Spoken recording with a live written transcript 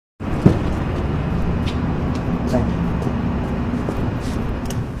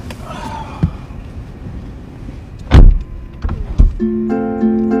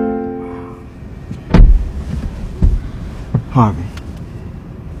Harvey,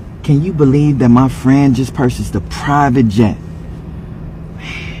 can you believe that my friend just purchased a private jet?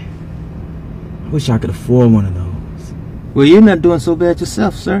 Man, I wish I could afford one of those. Well, you're not doing so bad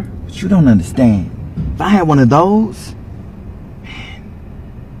yourself, sir. But you don't understand. If I had one of those, man,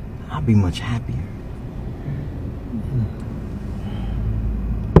 I'd be much happier.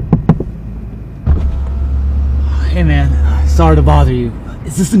 Hey man, sorry to bother you.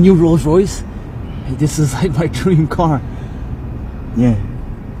 Is this the new Rolls Royce? Hey, this is like my dream car. Yeah,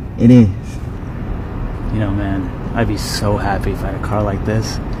 it is. You know, man, I'd be so happy if I had a car like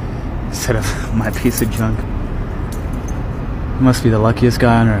this instead of my piece of junk. You must be the luckiest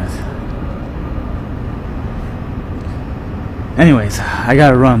guy on earth. Anyways, I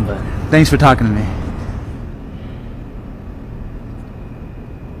gotta run, but thanks for talking to me.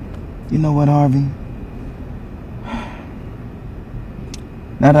 You know what, Harvey?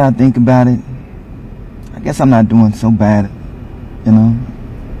 Now that I think about it, I guess I'm not doing so bad, you know?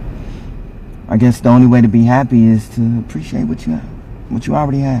 I guess the only way to be happy is to appreciate what you have, what you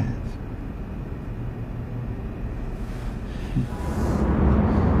already have.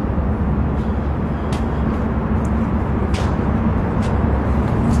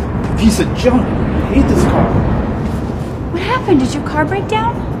 Piece of junk. I hate this car. What happened? Did your car break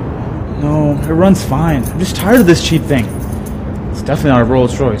down? No, it runs fine. I'm just tired of this cheap thing. It's definitely not a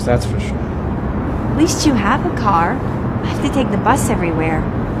Rolls Royce, that's for sure. At least you have a car. I have to take the bus everywhere.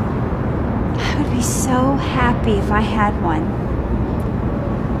 I would be so happy if I had one.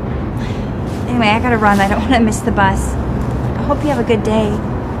 Anyway, I gotta run. I don't want to miss the bus. I hope you have a good day.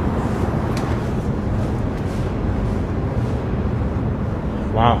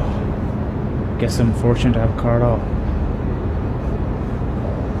 Wow. Guess I'm fortunate to have a car at all.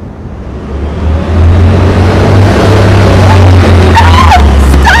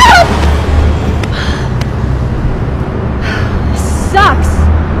 Sucks.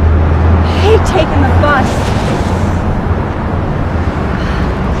 I hate taking the bus.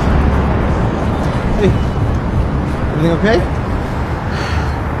 Hey, everything okay?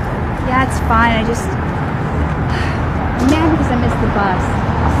 Yeah, it's fine. I'm mad because I missed the bus.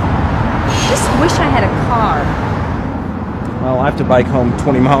 I just wish I had a car. Well, I have to bike home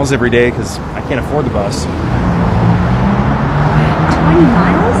 20 miles every day because I can't afford the bus. 20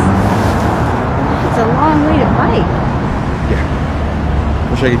 miles? It's a long way to bike. Yeah.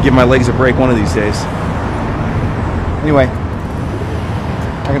 Wish I could give my legs a break one of these days. Anyway,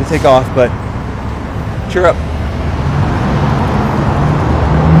 I gotta take off, but cheer up.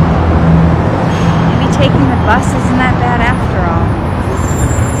 Maybe taking the bus isn't that bad after all.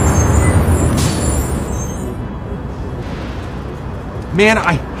 Man,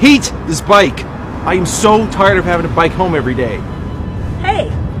 I hate this bike. I am so tired of having to bike home every day. Hey,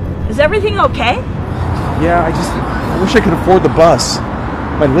 is everything okay? Yeah, I wish I could afford the bus.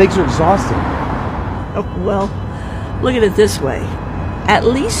 My legs are exhausted. Oh, well, look at it this way. At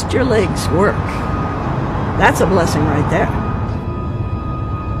least your legs work. That's a blessing right there.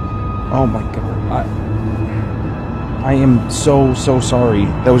 Oh my God. I am so sorry.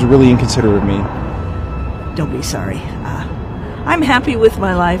 That was really inconsiderate of me. Don't be sorry. I'm happy with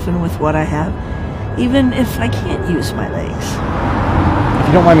my life and with what I have, even if I can't use my legs. If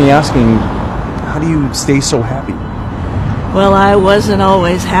you don't mind me asking, how do you stay so happy? Well, I wasn't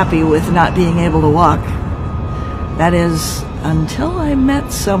always happy with not being able to walk. That is, until I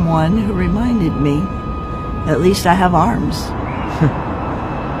met someone who reminded me, at least I have arms.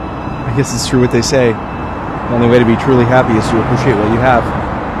 I guess it's true what they say. The only way to be truly happy is to appreciate what you have.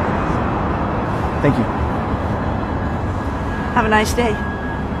 Thank you. Have a nice day.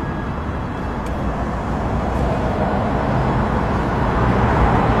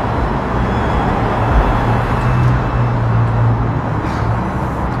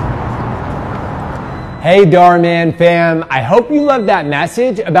 Hey Dhar Mann fam, I hope you loved that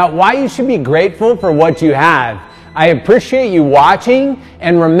message about why you should be grateful for what you have. I appreciate you watching,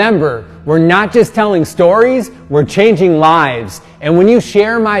 and remember, we're not just telling stories, we're changing lives. And when you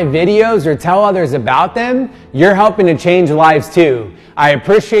share my videos or tell others about them, you're helping to change lives too. I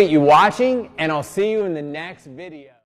appreciate you watching, and I'll see you in the next video.